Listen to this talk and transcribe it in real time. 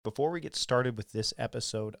Before we get started with this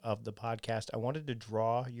episode of the podcast, I wanted to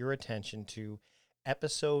draw your attention to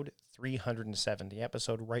episode 307, the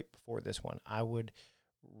episode right before this one. I would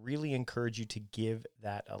really encourage you to give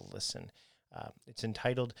that a listen. It's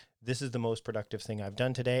entitled, "This is the most productive thing I've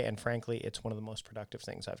done today," and frankly, it's one of the most productive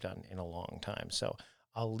things I've done in a long time. So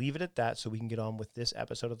I'll leave it at that so we can get on with this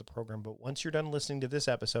episode of the program. But once you're done listening to this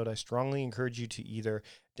episode, I strongly encourage you to either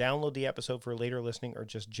download the episode for later listening or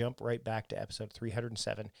just jump right back to episode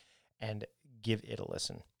 307 and give it a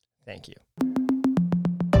listen. Thank you.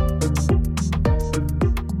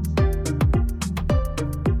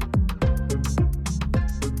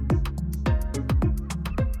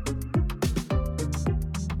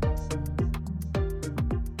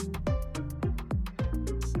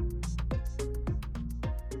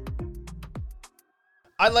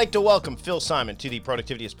 I'd like to welcome Phil Simon to the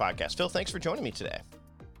Productivityist Podcast. Phil, thanks for joining me today.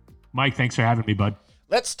 Mike, thanks for having me, bud.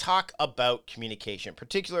 Let's talk about communication.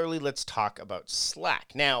 Particularly, let's talk about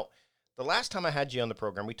Slack. Now, the last time I had you on the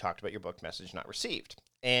program, we talked about your book, Message Not Received.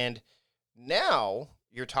 And now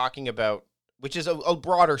you're talking about, which is a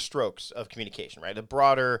broader strokes of communication, right? A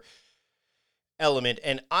broader element.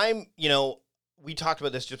 And we talked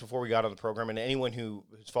about this just before we got on the program, and anyone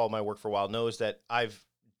who's followed my work for a while knows that I've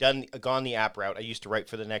gone the app route. I used to write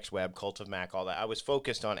for the Next Web, Cult of Mac, all that. I was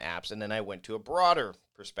focused on apps, and then I went to a broader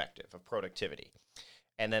perspective of productivity.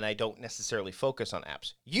 And then I don't necessarily focus on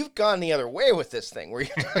apps. You've gone the other way with this thing, where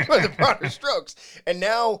you're talking about the broader strokes, and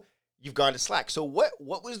now you've gone to Slack. So what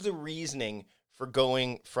was the reasoning for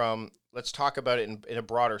going from, let's talk about it in a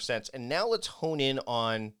broader sense, and now let's hone in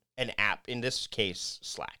on an app, in this case,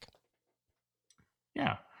 Slack?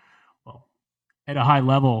 Yeah. Well, at a high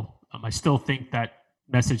level, I still think that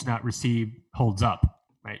Message Not Received holds up,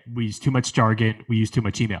 right? We use too much jargon. We use too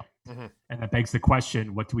much email. Mm-hmm. And that begs the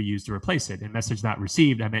question, what do we use to replace it? And Message Not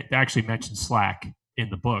Received, they actually mentioned Slack in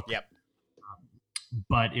the book. Yep.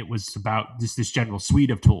 But it was about just this general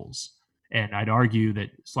suite of tools. And I'd argue that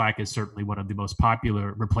Slack is certainly one of the most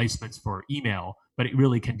popular replacements for email, but it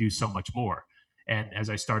really can do so much more. And as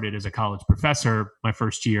I started as a college professor, my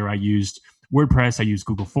first year, I used WordPress, I used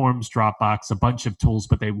Google Forms, Dropbox, a bunch of tools,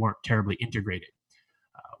 but they weren't terribly integrated.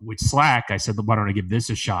 With Slack, I said, why don't I give this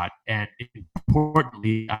a shot? And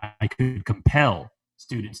importantly, I could compel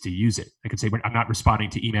students to use it. I could say, I'm not responding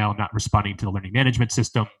to email, I'm not responding to the learning management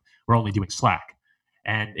system, we're only doing Slack.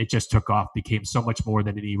 And it just took off, became so much more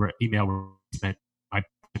than an email replacement. My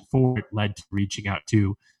forward led to reaching out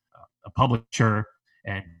to a publisher,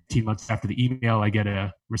 and 18 months after the email, I get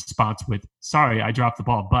a response with, "Sorry, I dropped the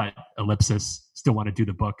ball, but ellipsis, still want to do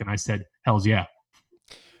the book." And I said, "Hells yeah."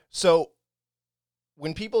 So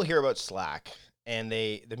when people hear about Slack, and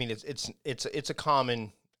it's a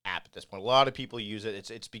common app at this point. A lot of people use it.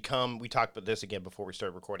 It's become, we talked about this again before we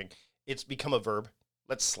started recording, it's become a verb.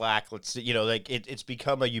 Let's Slack. It's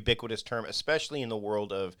become a ubiquitous term, especially in the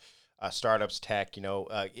world of startups, tech,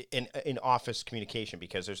 in office communication,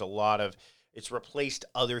 because there's a lot of, it's replaced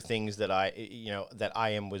other things that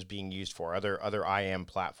IM was being used for, other IM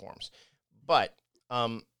platforms. But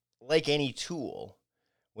like any tool,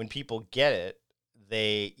 when people get it,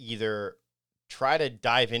 they either try to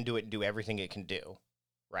dive into it and do everything it can do,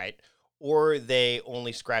 right? Or they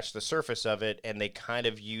only scratch the surface of it, and they kind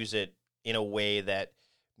of use it in a way that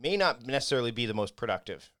may not necessarily be the most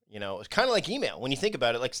productive. It's kind of like email. When you think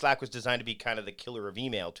about it, like Slack was designed to be kind of the killer of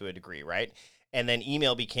email to a degree, right? And then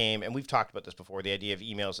email became, and we've talked about this before, the idea of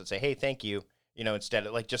emails that say, "Hey, thank you," instead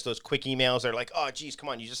of like just those quick emails that are like, "Oh, geez, come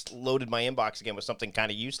on, you just loaded my inbox again with something kind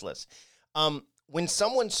of useless." When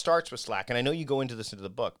someone starts with Slack, and I know you go into this into the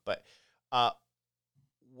book, but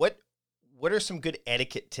what are some good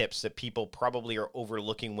etiquette tips that people probably are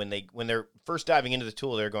overlooking when they're first diving into the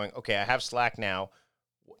tool? They're going, "Okay, I have Slack now.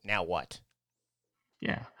 Now what?"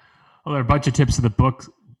 Yeah. Well, there are a bunch of tips in the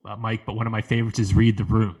book, Mike, but one of my favorites is read the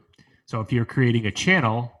room. So if you're creating a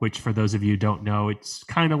channel, which for those of you who don't know, it's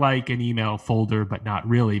kind of like an email folder, but not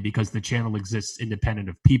really, because the channel exists independent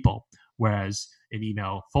of people, whereas an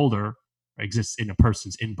email folder exists in a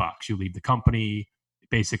person's inbox. You leave the company, it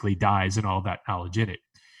basically dies and all that knowledge in it.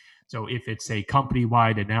 So if it's a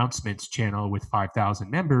company-wide announcements channel with 5,000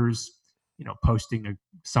 members, posting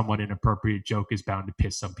somewhat inappropriate joke is bound to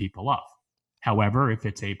piss some people off. However, if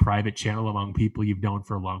it's a private channel among people you've known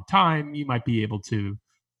for a long time, you might be able to,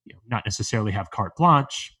 not necessarily have carte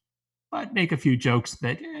blanche, but make a few jokes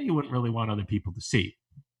that you wouldn't really want other people to see.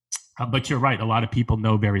 But you're right. A lot of people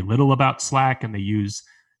know very little about Slack, and they use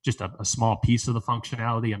just a small piece of the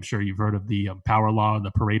functionality. I'm sure you've heard of the power law, the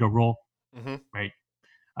Pareto rule, right?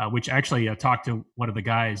 Which actually talked to one of the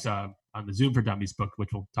guys on the Zoom for Dummies book, which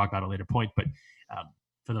we'll talk about at a later point. But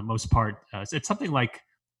for the most part, it's something like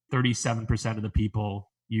 37% of the people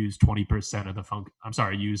use 20% of the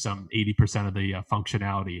use 80% of the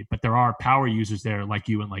functionality. But there are power users there like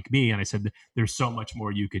you and like me. And I said, there's so much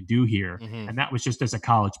more you can do here. Mm-hmm. And that was just as a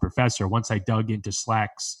college professor. Once I dug into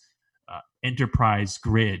Slack's enterprise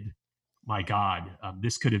grid, my God,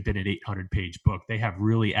 this could have been an 800-page book. They have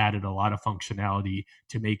really added a lot of functionality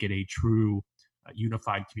to make it a true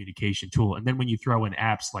unified communication tool. And then when you throw in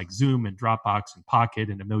apps like Zoom and Dropbox and Pocket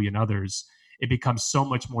and a million others, it becomes so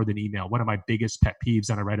much more than email. One of my biggest pet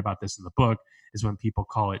peeves, and I write about this in the book, is when people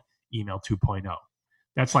call it email 2.0.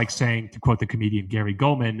 That's like saying, to quote the comedian Gary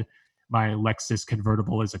Goldman, my Lexus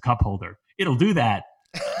convertible is a cup holder. It'll do that.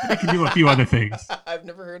 It can do a few other things. I've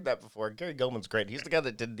never heard that before. Gary Goldman's great. He's the guy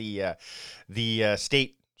that did the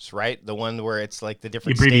states, right? The one where it's like the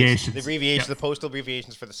different abbreviations, states, the abbreviations, yep. The postal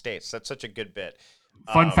abbreviations for the states. That's such a good bit.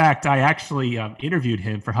 Fun fact, I actually interviewed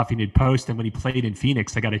him for Huffington Post, and when he played in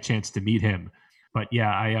Phoenix, I got a chance to meet him. But yeah,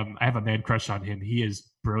 I have a man crush on him. He is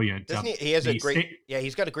brilliant. Doesn't he? He has a great.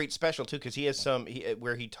 He's got a great special too, because he has some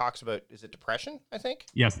where he talks about, is it depression? I think.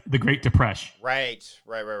 Yes, the Great Depression. Right.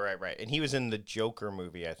 And he was in the Joker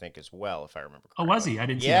movie, I think, as well, if I remember correctly. Oh, was he? I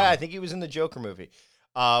didn't see that. Yeah, I think he was in the Joker movie.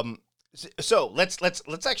 So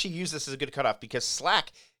let's actually use this as a good cutoff, because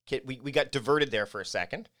Slack, we got diverted there for a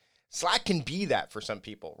second. Slack can be that for some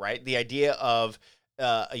people, right? The idea of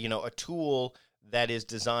a tool that is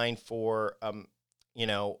designed for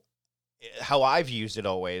how I've used it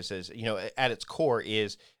always is, at its core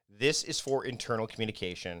is, this is for internal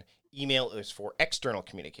communication. Email is for external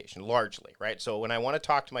communication, largely, right? So when I want to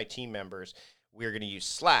talk to my team members, we're going to use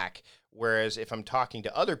Slack. Whereas if I'm talking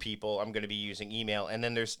to other people, I'm going to be using email. And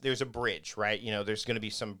then there's a bridge, right? There's going to be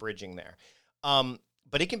some bridging there.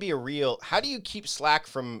 But it can be how do you keep Slack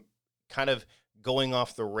from kind of going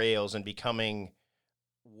off the rails and becoming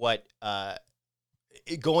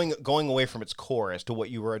going away from its core as to what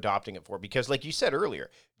you were adopting it for? Because like you said earlier,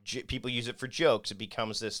 people use it for jokes. It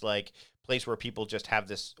becomes this like place where people just have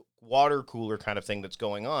this water cooler kind of thing that's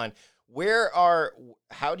going on.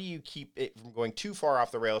 How do you keep it from going too far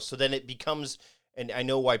off the rails, so then it becomes, and I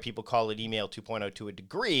know why people call it email 2.0 to a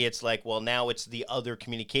degree, it's like, well, now it's the other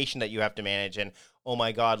communication that you have to manage, and oh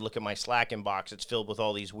my God, look at my Slack inbox, it's filled with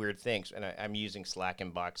all these weird things. And I'm using Slack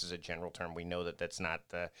inbox as a general term. We know that that's not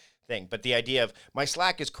the thing, but the idea of my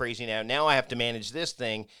Slack is crazy now I have to manage this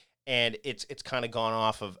thing, and it's kind of gone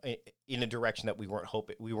off of in a direction that we weren't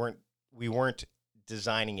hoping, we weren't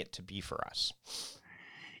designing it to be for us.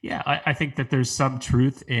 Yeah, I think that there's some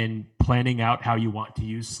truth in planning out how you want to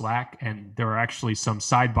use Slack. And there are actually some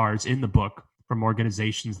sidebars in the book from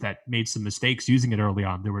organizations that made some mistakes using it early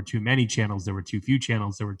on. There were too many channels. There were too few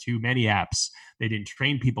channels. There were too many apps. They didn't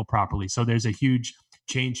train people properly. So there's a huge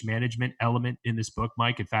change management element in this book,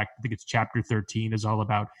 Mike. In fact, I think it's chapter 13 is all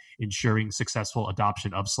about ensuring successful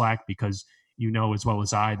adoption of Slack, because you know as well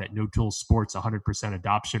as I that no tool sports 100%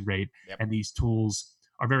 adoption rate. Yep. And these tools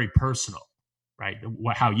are very personal. Right?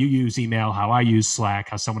 How you use email, how I use Slack,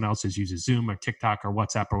 how someone else uses Zoom or TikTok or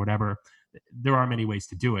WhatsApp or whatever. There are many ways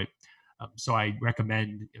to do it. So I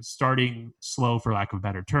recommend starting slow, for lack of a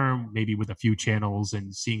better term, maybe with a few channels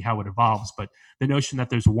and seeing how it evolves. But the notion that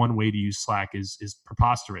there's one way to use Slack is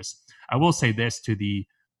preposterous. I will say this to the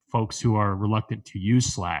folks who are reluctant to use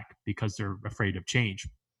Slack because they're afraid of change.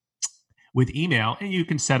 With email, and you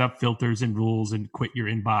can set up filters and rules and quit your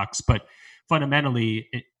inbox, but fundamentally,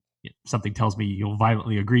 something tells me you'll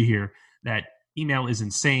violently agree here that email is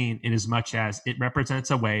insane in as much as it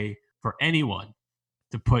represents a way for anyone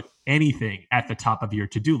to put anything at the top of your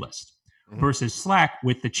to-do list. Mm-hmm. Versus Slack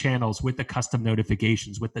with the channels, with the custom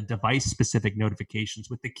notifications, with the device-specific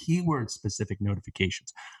notifications, with the keyword-specific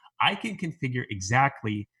notifications. I can configure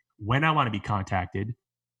exactly when I want to be contacted,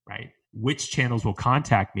 right? Which channels will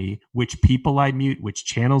contact me, which people I mute, which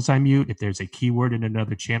channels I mute, if there's a keyword in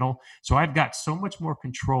another channel. So I've got so much more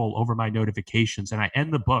control over my notifications. And I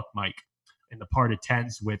end the book, Mike, in the part it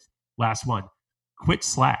ends with last one, quit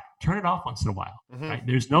Slack, turn it off once in a while. Mm-hmm. Right?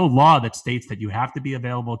 There's no law that states that you have to be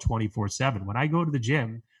available 24/7. When I go to the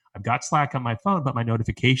gym, I've got Slack on my phone, but my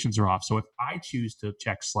notifications are off. So if I choose to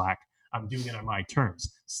check Slack, I'm doing it on my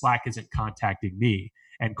terms. Slack isn't contacting me.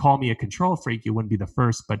 And call me a control freak, you wouldn't be the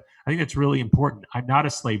first. But I think that's really important. I'm not a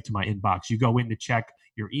slave to my inbox. You go in to check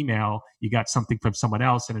your email, you got something from someone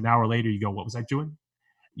else, and an hour later you go, what was I doing?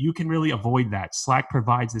 You can really avoid that. Slack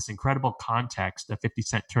provides this incredible context, a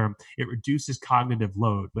 50-cent term. It reduces cognitive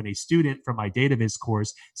load. When a student from my DataViz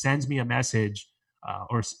course sends me a message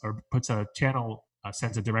or puts a channel,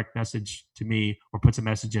 sends a direct message to me or puts a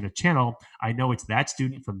message in a channel, I know it's that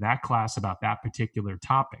student from that class about that particular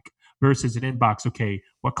topic. versus an inbox. Okay,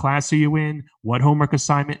 what class are you in? What homework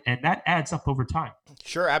assignment? And that adds up over time.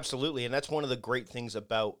 Sure, absolutely, and that's one of the great things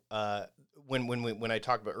about when I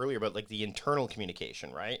talked about earlier about like the internal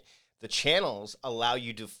communication, right? The channels allow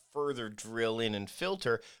you to further drill in and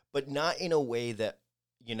filter, but not in a way that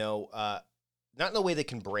you know, not in a way that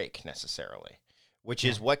can break necessarily, which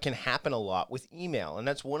Yeah. is what can happen a lot with email, and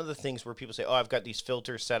that's one of the things where people say, "Oh, I've got these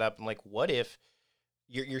filters set up." I'm like, "What if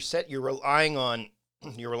you're relying on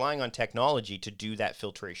you're relying on technology to do that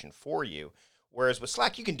filtration for you?" Whereas with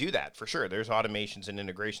Slack, you can do that for sure. There's automations and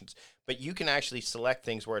integrations, but you can actually select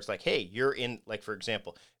things where it's like, hey, you're in, like, for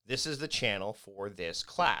example, this is the channel for this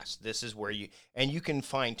class. This is where and you can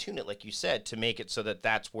fine tune it, like you said, to make it so that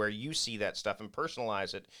that's where you see that stuff and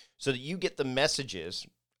personalize it so that you get the messages,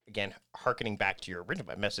 again, harkening back to your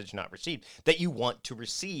original message not received, that you want to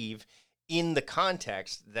receive in the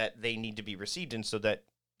context that they need to be received in so that,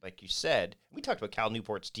 like you said, we talked about Cal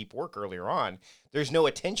Newport's deep work earlier on. There's no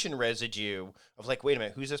attention residue of like, wait a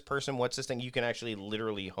minute, who's this person? What's this thing? You can actually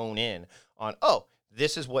literally hone in on, oh,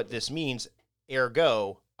 this is what this means.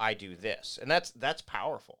 Ergo, I do this. And that's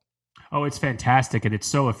powerful. Oh, it's fantastic and it's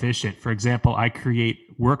so efficient. For example, I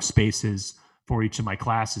create workspaces for each of my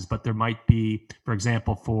classes, but there might be, for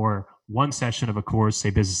example, for one session of a course, say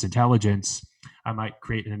business intelligence, I might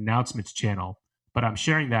create an announcements channel, but I'm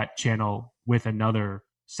sharing that channel with another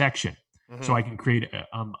section. So Mm-hmm. I can create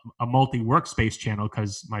a multi workspace channel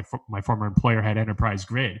because my former employer had enterprise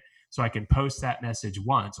grid. So I can post that message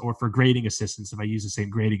once, or for grading assistance, if I use the same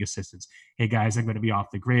grading assistance, hey guys, I'm going to be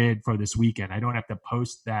off the grid for this weekend. I don't have to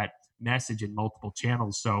post that message in multiple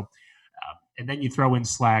channels. So, and then you throw in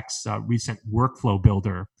Slack's recent workflow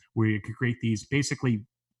builder, where you can create these basically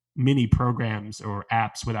mini programs or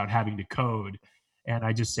apps without having to code. And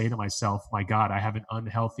I just say to myself, my God, I have an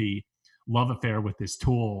unhealthy love affair with this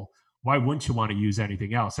tool. Why wouldn't you want to use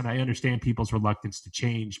anything else? And I understand people's reluctance to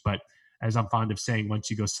change, but as I'm fond of saying, once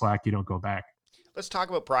you go Slack, you don't go back. Let's talk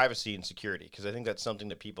about privacy and security because I think that's something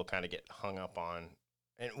that people kind of get hung up on.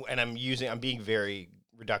 And I'm being very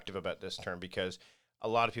reductive about this term because a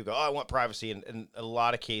lot of people go, oh, I want privacy. And in a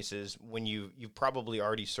lot of cases, when you've probably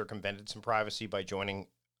already circumvented some privacy by joining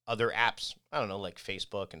other apps, I don't know, like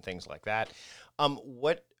Facebook and things like that.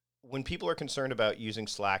 When people are concerned about using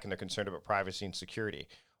Slack and they're concerned about privacy and security,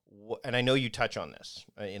 and I know you touch on this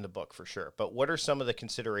in the book for sure, but what are some of the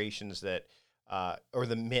considerations that or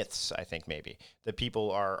the myths, I think maybe that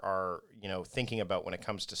people are thinking about when it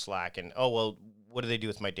comes to Slack and, oh well, what do they do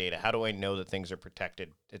with my data? How do I know that things are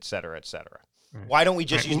protected, et cetera, et cetera? Right. Why don't we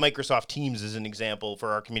just Right. use Microsoft Teams as an example for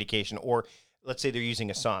our communication? Or let's say they're using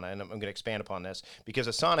Asana, and I'm going to expand upon this because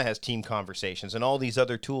Asana has team conversations, and all these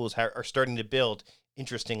other tools are starting to build,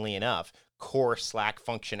 interestingly enough, core Slack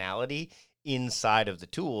functionality inside of the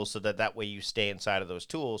tools so that way you stay inside of those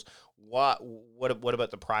tools. What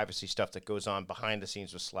about the privacy stuff that goes on behind the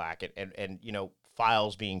scenes with Slack and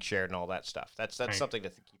files being shared and all that stuff? That's Right. something to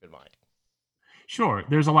keep in mind. Sure,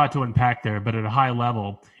 there's a lot to unpack there, but at a high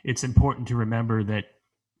level, it's important to remember that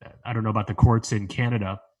I don't know about the courts in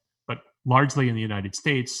Canada, but largely in the United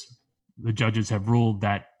States, the judges have ruled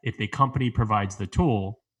that if a company provides the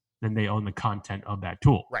tool, then they own the content of that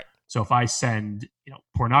tool. Right. So if I send,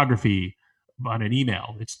 pornography on an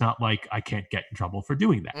email, it's not like I can't get in trouble for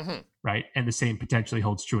doing that, Mm-hmm. right? And the same potentially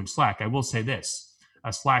holds true in Slack. I will say this: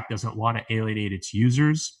 Slack doesn't want to alienate its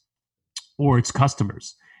users or its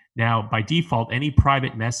customers. Now, by default, any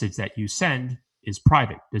private message that you send is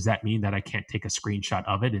private. Does that mean that I can't take a screenshot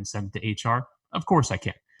of it and send it to HR? Of course I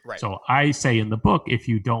can. Right. So I say in the book, if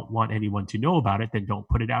you don't want anyone to know about it, then don't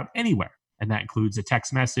put it out anywhere. And that includes a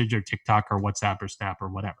text message or TikTok or WhatsApp or Snap or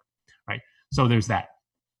whatever. Right. So there's that.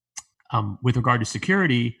 With regard to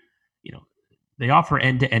security, they offer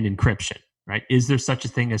end-to-end encryption. Right. Is there such a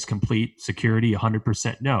thing as complete security?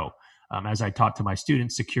 100% no. As I taught to my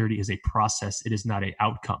students, security is a process. It is not an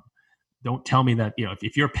outcome. Don't tell me that,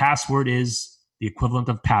 if your password is the equivalent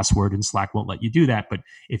of password, and Slack won't let you do that. But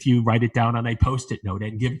if you write it down on a Post-it note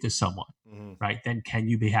and give it to someone, Mm-hmm. right, then can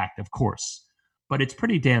you be hacked? Of course. But it's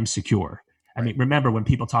pretty damn secure. I Right. mean, remember when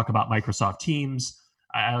people talk about Microsoft Teams,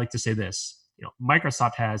 I like to say this.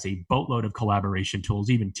 Microsoft has a boatload of collaboration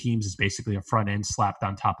tools. Even Teams is basically a front end slapped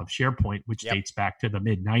on top of SharePoint, which Yep. dates back to the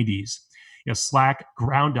mid 90s. Slack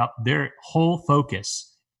ground up, their whole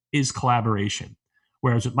focus is collaboration.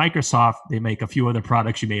 Whereas with Microsoft, they make a few other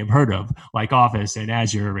products you may have heard of, like Office and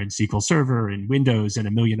Azure and SQL Server and Windows and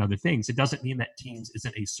a million other things. It doesn't mean that Teams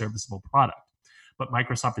isn't a serviceable product. But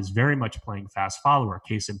Microsoft is very much playing fast follower.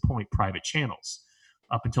 Case in point, private channels.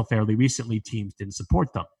 Up until fairly recently, Teams didn't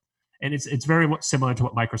support them. And it's very similar to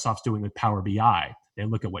what Microsoft's doing with Power BI. They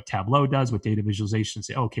look at what Tableau does with data visualization and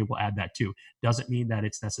say, okay, we'll add that too. Doesn't mean that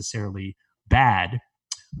it's necessarily bad,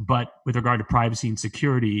 but with regard to privacy and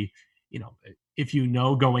security, if you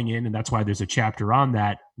know going in, and that's why there's a chapter on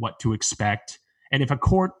that, what to expect. And if a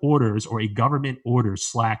court orders or a government orders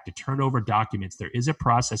Slack to turn over documents, there is a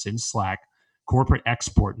process in Slack, corporate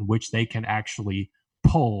export, in which they can actually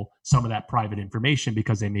pull some of that private information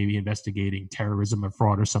because they may be investigating terrorism or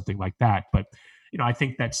fraud or something like that. But I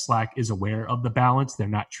think that Slack is aware of the balance. They're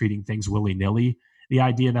not treating things willy-nilly. The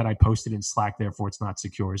idea that I posted in Slack, therefore it's not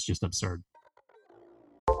secure, is just absurd.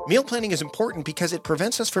 Meal planning is important because it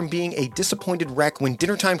prevents us from being a disappointed wreck when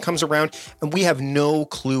dinner time comes around and we have no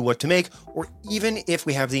clue what to make, or even if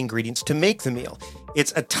we have the ingredients to make the meal.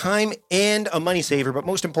 It's a time and a money saver, but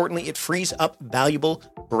most importantly, it frees up valuable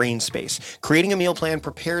brain space. Creating a meal plan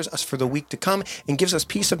prepares us for the week to come and gives us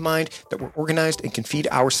peace of mind that we're organized and can feed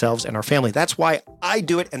ourselves and our family. That's why I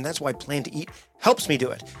do it, and that's why Plan to Eat helps me do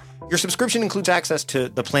it. Your subscription includes access to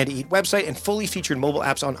the Plan to Eat website and fully featured mobile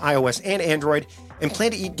apps on iOS and Android. And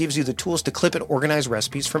Plan to Eat gives you the tools to clip and organize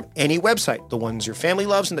recipes from any website, the ones your family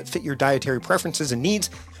loves and that fit your dietary preferences and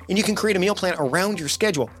needs. And you can create a meal plan around your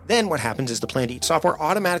schedule. Then what happens is the Plan to Eat software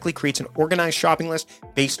automatically creates an organized shopping list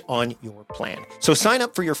based on your plan. So sign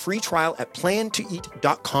up for your free trial at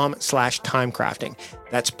plantoeat.com/timecrafting.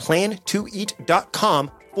 That's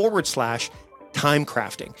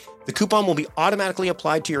plantoeat.com/timecrafting. The coupon will be automatically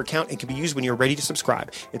applied to your account and can be used when you're ready to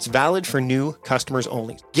subscribe. It's valid for new customers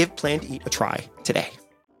only. Give Plan to Eat a try today.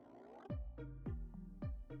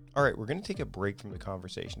 All right, we're going to take a break from the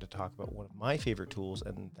conversation to talk about one of my favorite tools,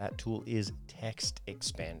 and that tool is Text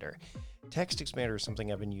Expander. Text Expander is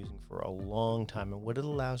something I've been using for a long time, and what it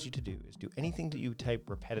allows you to do is do anything that you type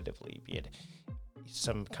repetitively, be it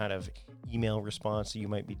some kind of email response that you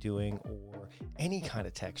might be doing or any kind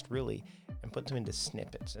of text really, and put them into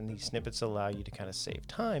snippets. And these snippets allow you to kind of save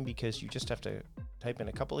time because you just have to type in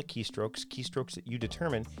a couple of keystrokes that you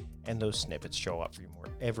determine, and those snippets show up for you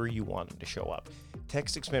wherever you want them to show up.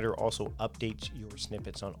 Text Expander also updates your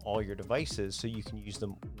snippets on all your devices so you can use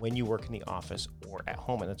them when you work in the office or at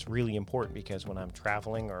home. And that's really important because when I'm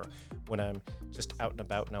traveling or when I'm just out and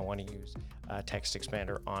about and I want to use Text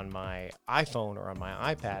Expander on my iPhone or on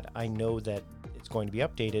my iPad, I know that it's going to be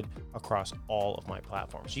updated across all of my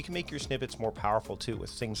platforms. You can make your snippets more powerful too with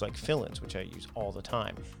things like fill-ins, which I use all the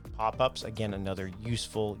time. Pop-ups, again, another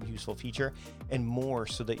useful feature, and more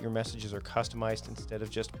so that your messages are customized instead of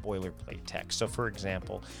just boilerplate text. So for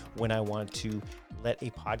example, when I want to let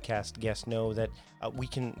a podcast guest know that we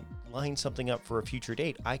can line something up for a future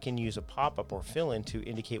date, I can use a pop-up or fill-in to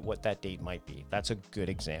indicate what that date might be. That's a good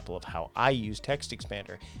example of how I use Text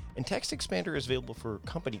Expander. And Text Expander is available for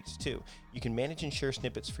companies too. You can manage and share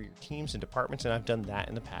snippets for your teams and departments, and I've done that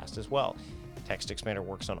in the past as well. Text Expander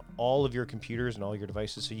works on all of your computers and all your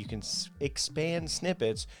devices, so you can expand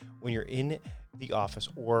snippets when you're in the office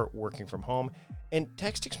or working from home. And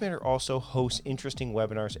Text Expander also hosts interesting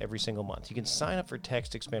webinars every single month. You can sign up for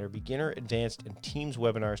Text Expander Beginner, Advanced, and Teams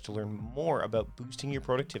webinars to learn more about boosting your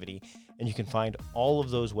productivity. And you can find all of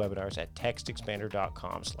those webinars at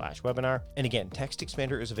textexpander.com/webinar. And again, Text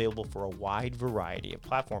Expander is available for a wide variety of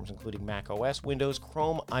platforms, including Mac OS, Windows,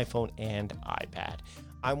 Chrome, iPhone, and iPad.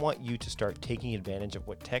 I want you to start taking advantage of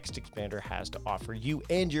what Text Expander has to offer you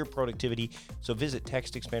and your productivity. So visit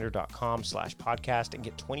textexpander.com/podcast and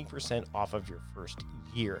get 20% off of your first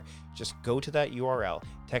year. Just go to that URL,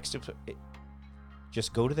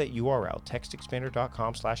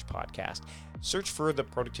 textexpander.com/podcast. Search for the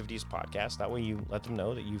Productivities Podcast. That way you let them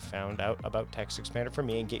know that you found out about Text Expander from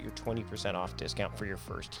me and get your 20% off discount for your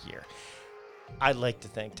first year. I'd like to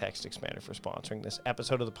thank Text Expander for sponsoring this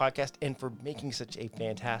episode of the podcast and for making such a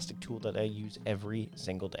fantastic tool that I use every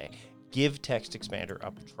single day. Give Text Expander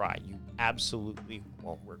a try. You absolutely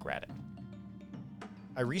won't regret it.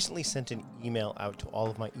 I recently sent an email out to all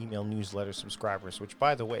of my email newsletter subscribers, which,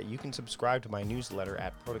 by the way, you can subscribe to my newsletter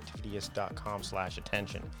at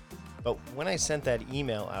productivityist.com/attention. But when I sent that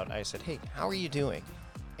email out, I said, hey, how are you doing?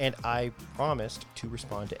 And I promised to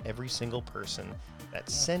respond to every single person that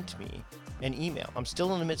sent me an email. I'm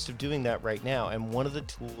still in the midst of doing that right now, and one of the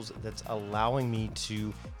tools that's allowing me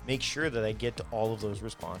to make sure that I get to all of those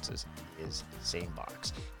responses is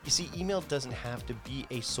SaneBox. You see, email doesn't have to be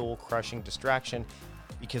a soul-crushing distraction,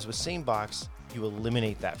 because with SaneBox, you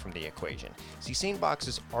eliminate that from the equation. See,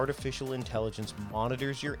 SaneBox's artificial intelligence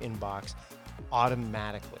monitors your inbox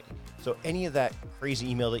automatically. So any of that crazy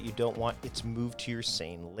email that you don't want, it's moved to your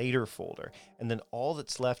Sane Later folder. And then all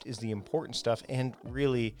that's left is the important stuff and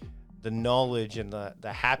really the knowledge and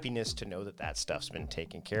the happiness to know that that stuff's been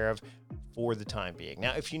taken care of for the time being.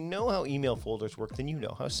 Now, if you know how email folders work, then you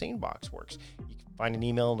know how SaneBox works. You can find an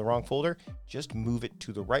email in the wrong folder, just move it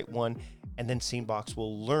to the right one, and then SaneBox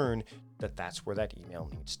will learn that that's where that email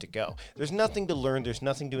needs to go. There's nothing to learn. There's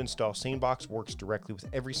nothing to install. SaneBox works directly with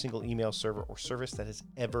every single email server or service that has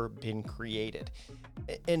ever been created.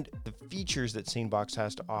 And the features that SaneBox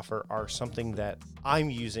has to offer are something that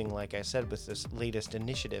I'm using, like I said, with this latest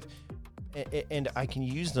initiative. And I can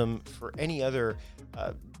use them for any other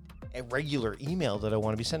a regular email that I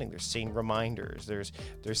want to be sending. There's Sane reminders. There's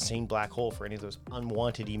Sane black hole for any of those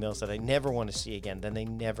unwanted emails that I never want to see again. Then they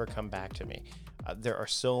never come back to me. There are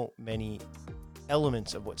so many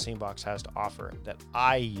elements of what SaneBox has to offer that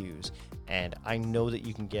I use, and I know that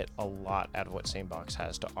you can get a lot out of what SaneBox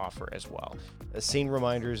has to offer as well. Sane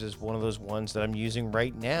reminders is one of those ones that I'm using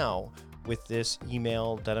right now with this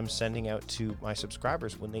email that I'm sending out to my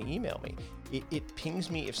subscribers when they email me. It pings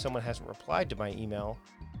me if someone hasn't replied to my email.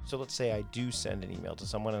 So let's say I do send an email to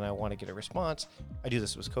someone and I want to get a response. I do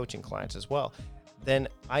this with coaching clients as well. Then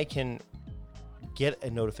I can get a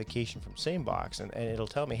notification from SaneBox and it'll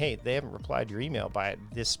tell me, hey, they haven't replied to your email by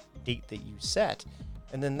this date that you set.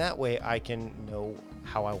 And then that way I can know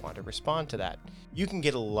how I want to respond to that. You can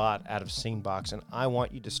get a lot out of SaneBox, and I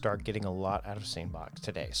want you to start getting a lot out of SaneBox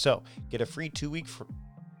today. So get a free 2-week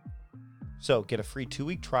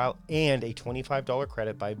trial and a $25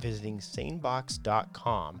 credit by visiting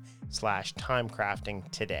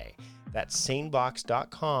sanebox.com/timecrafting today. That's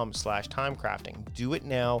sanebox.com/timecrafting. Do it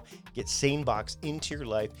now. Get SaneBox into your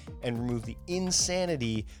life and remove the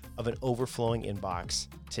insanity of an overflowing inbox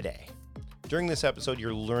today. During this episode,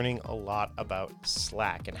 you're learning a lot about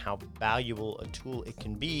Slack and how valuable a tool it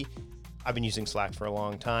can be. I've been using Slack for a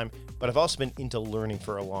long time, but I've also been into learning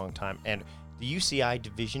for a long time. And the UCI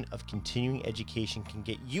Division of Continuing Education can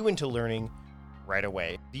get you into learning right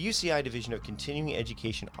away. The UCI Division of Continuing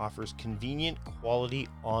Education offers convenient, quality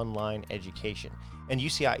online education. And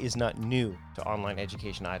UCI is not new to online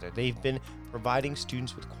education either. They've been providing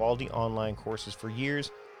students with quality online courses for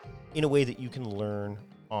years in a way that you can learn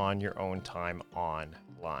on your own time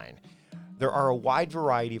online. There are a wide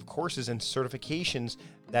variety of courses and certifications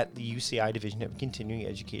that the UCI Division of Continuing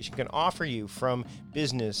Education can offer you, from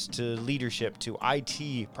business to leadership to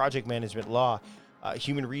IT, project management, law,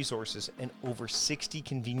 human resources, and over 60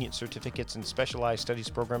 convenient certificates and specialized studies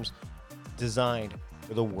programs designed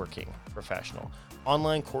for the working professional.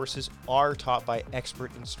 Online courses are taught by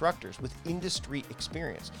expert instructors with industry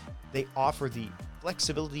experience. They offer the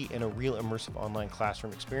flexibility and a real immersive online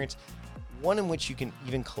classroom experience, one in which you can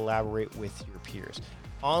even collaborate with your peers.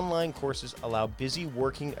 Online courses allow busy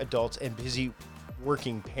working adults and busy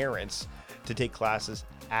working parents to take classes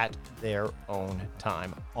at their own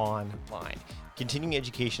time online. Continuing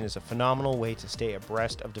education is a phenomenal way to stay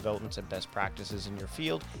abreast of developments and best practices in your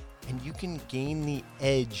field, and you can gain the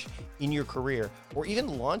edge in your career or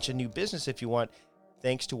even launch a new business if you want,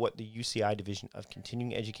 thanks to what the UCI Division of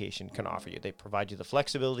Continuing Education can offer you. They provide you the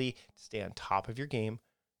flexibility to stay on top of your game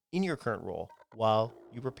in your current role while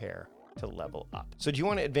you prepare to level up. So do you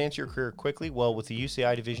want to advance your career quickly? Well, with the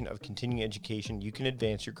UCI Division of Continuing Education, you can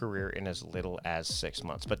advance your career in as little as 6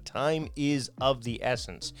 months. But time is of the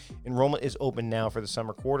essence. Enrollment is open now for the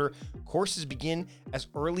summer quarter. Courses begin as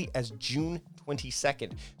early as June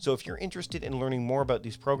 22nd. So if you're interested in learning more about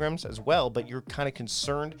these programs as well, but you're kind of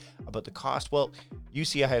concerned about the cost, well,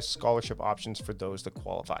 UCI has scholarship options for those that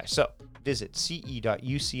qualify. So visit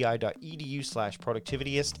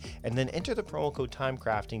ce.uci.edu/productivityist and then enter the promo code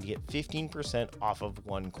TIMECRAFTING to get 15% off of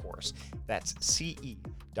one course. That's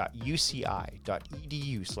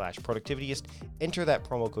ce.uci.edu/productivityist. Enter that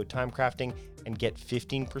promo code TIMECRAFTING and get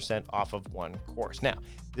 15% off of one course. Now,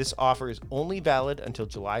 this offer is only valid until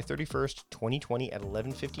July 31st, 2020 at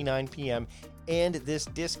 11:59 p.m. And this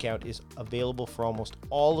discount is available for almost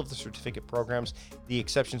all of the certificate programs. The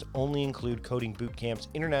exceptions only include coding boot camps,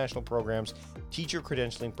 international programs, teacher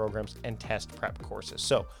credentialing programs, and test prep courses.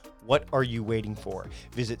 So what are you waiting for?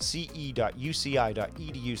 Visit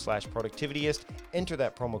ce.uci.edu/productivityist, enter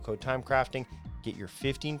that promo code TIMECRAFTING, get your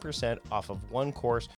 15% off of one course